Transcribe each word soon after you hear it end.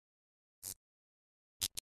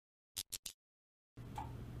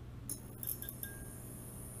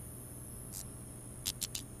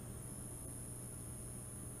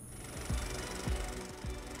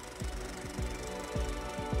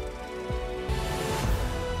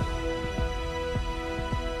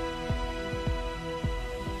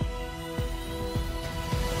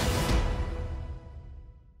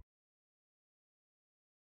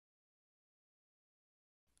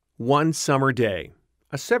One summer day,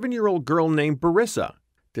 a 7-year-old girl named Barissa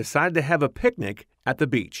decided to have a picnic at the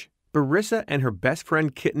beach. Barissa and her best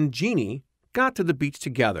friend kitten Jeannie got to the beach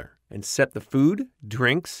together and set the food,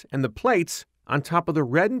 drinks, and the plates on top of the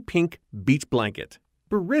red and pink beach blanket.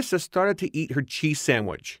 Barissa started to eat her cheese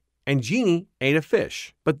sandwich, and Jeannie ate a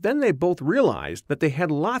fish. But then they both realized that they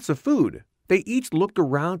had lots of food. They each looked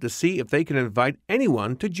around to see if they could invite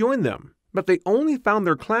anyone to join them, but they only found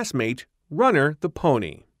their classmate, Runner the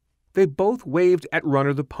pony. They both waved at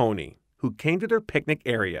Runner the pony, who came to their picnic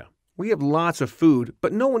area. "We have lots of food,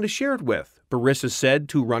 but no one to share it with," Barissa said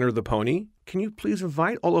to Runner the pony. "Can you please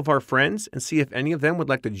invite all of our friends and see if any of them would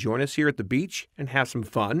like to join us here at the beach and have some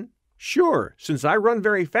fun?" "Sure, since I run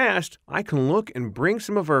very fast, I can look and bring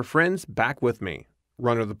some of our friends back with me,"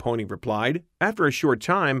 Runner the pony replied. After a short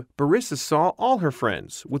time, Barissa saw all her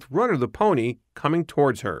friends, with Runner the pony coming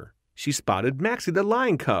towards her. She spotted Maxie the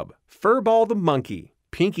lion cub, Furball the monkey,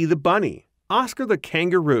 Pinky the bunny, Oscar the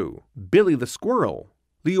kangaroo, Billy the squirrel,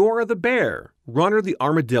 Leora the bear, Runner the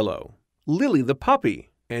armadillo, Lily the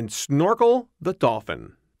puppy, and Snorkel the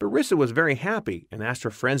dolphin. Barissa was very happy and asked her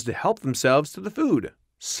friends to help themselves to the food.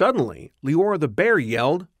 Suddenly, Leora the bear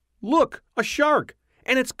yelled, "Look, a shark!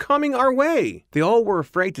 And it's coming our way!" They all were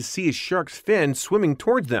afraid to see a shark's fin swimming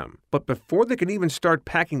towards them, but before they could even start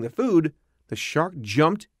packing the food, the shark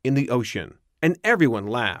jumped in the ocean. And everyone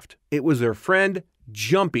laughed. It was their friend,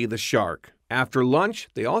 Jumpy the shark. After lunch,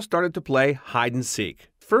 they all started to play hide and seek.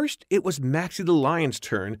 First, it was Maxie the lion's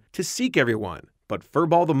turn to seek everyone, but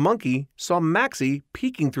Furball the monkey saw Maxie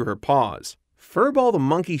peeking through her paws. Furball the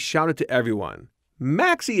monkey shouted to everyone,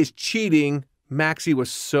 "Maxie is cheating!" Maxie was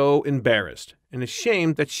so embarrassed and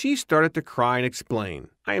ashamed that she started to cry and explain,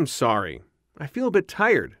 "I am sorry. I feel a bit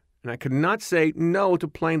tired, and I could not say no to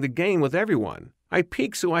playing the game with everyone. I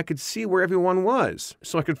peeked so I could see where everyone was,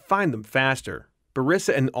 so I could find them faster."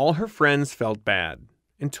 Barissa and all her friends felt bad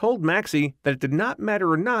and told Maxie that it did not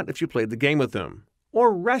matter or not if she played the game with them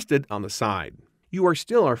or rested on the side. "You are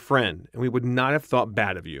still our friend, and we would not have thought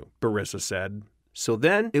bad of you," Barissa said. So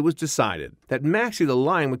then it was decided that Maxie the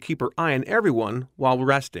lion would keep her eye on everyone while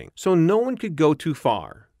resting, so no one could go too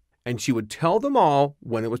far, and she would tell them all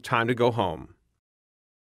when it was time to go home.